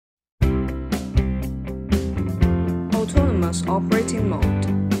Autonomous Operating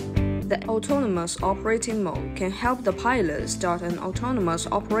Mode. The autonomous operating mode can help the pilot start an autonomous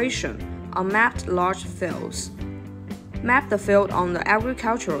operation on mapped large fields. Map the field on the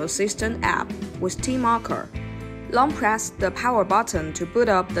Agricultural Assistant app with T-Marker. Long press the power button to boot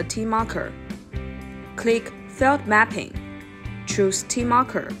up the T-Marker. Click Field Mapping. Choose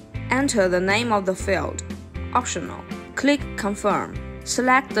T-Marker. Enter the name of the field. Optional. Click Confirm.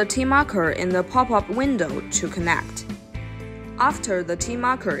 Select the T-Marker in the pop-up window to connect. After the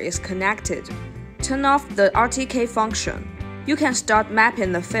T-Marker is connected, turn off the RTK function. You can start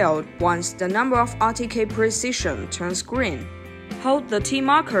mapping the field once the number of RTK precision turns green. Hold the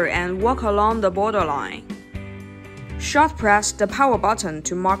T-Marker and walk along the borderline. Short press the power button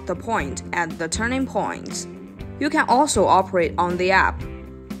to mark the point at the turning points. You can also operate on the app.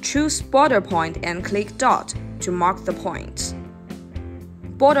 Choose Border Point and click Dot to mark the points.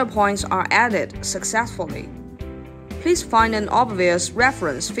 Border points are added successfully. Please find an obvious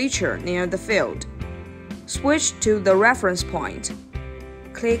reference feature near the field. Switch to the reference point.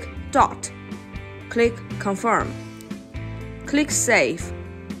 Click Dot. Click Confirm. Click Save.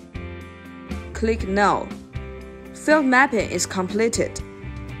 Click No. Field mapping is completed.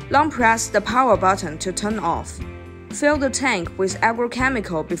 Long press the power button to turn off. Fill the tank with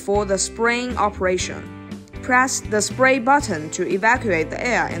agrochemical before the spraying operation. Press the spray button to evacuate the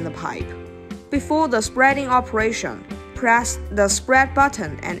air in the pipe. Before the spreading operation, press the spread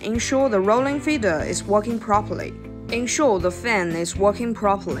button and ensure the rolling feeder is working properly. Ensure the fan is working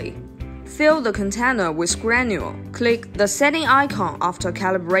properly. Fill the container with granule. Click the setting icon after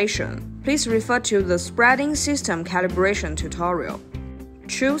calibration. Please refer to the spreading system calibration tutorial.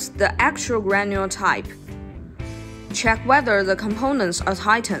 Choose the actual granule type. Check whether the components are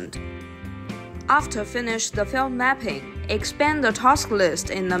tightened. After finish the field mapping, expand the task list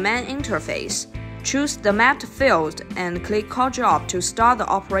in the main interface. Choose the mapped field and click Call Job to start the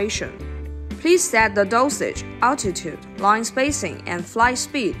operation. Please set the dosage, altitude, line spacing, and flight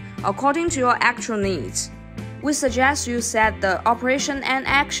speed according to your actual needs. We suggest you set the operation and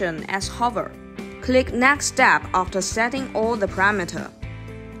action as hover. Click Next Step after setting all the parameters.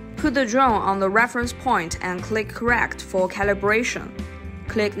 Put the drone on the reference point and click Correct for calibration.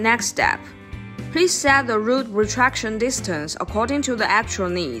 Click Next Step. Please set the route retraction distance according to the actual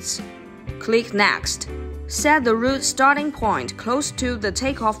needs. Click Next. Set the route starting point close to the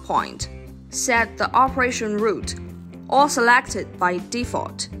takeoff point. Set the operation route, all selected by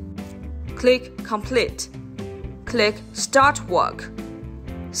default. Click Complete. Click Start Work.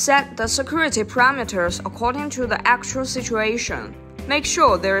 Set the security parameters according to the actual situation. Make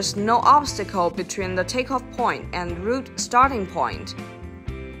sure there is no obstacle between the takeoff point and route starting point.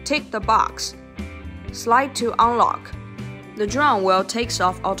 Tick the box. Slide to unlock. The drone will take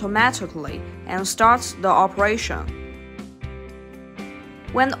off automatically and starts the operation.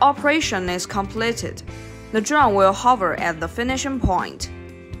 When the operation is completed, the drone will hover at the finishing point.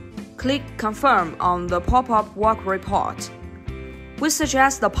 Click Confirm on the pop-up work report. We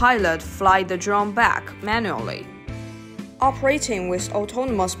suggest the pilot fly the drone back manually. Operating with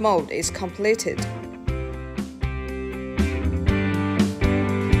autonomous mode is completed.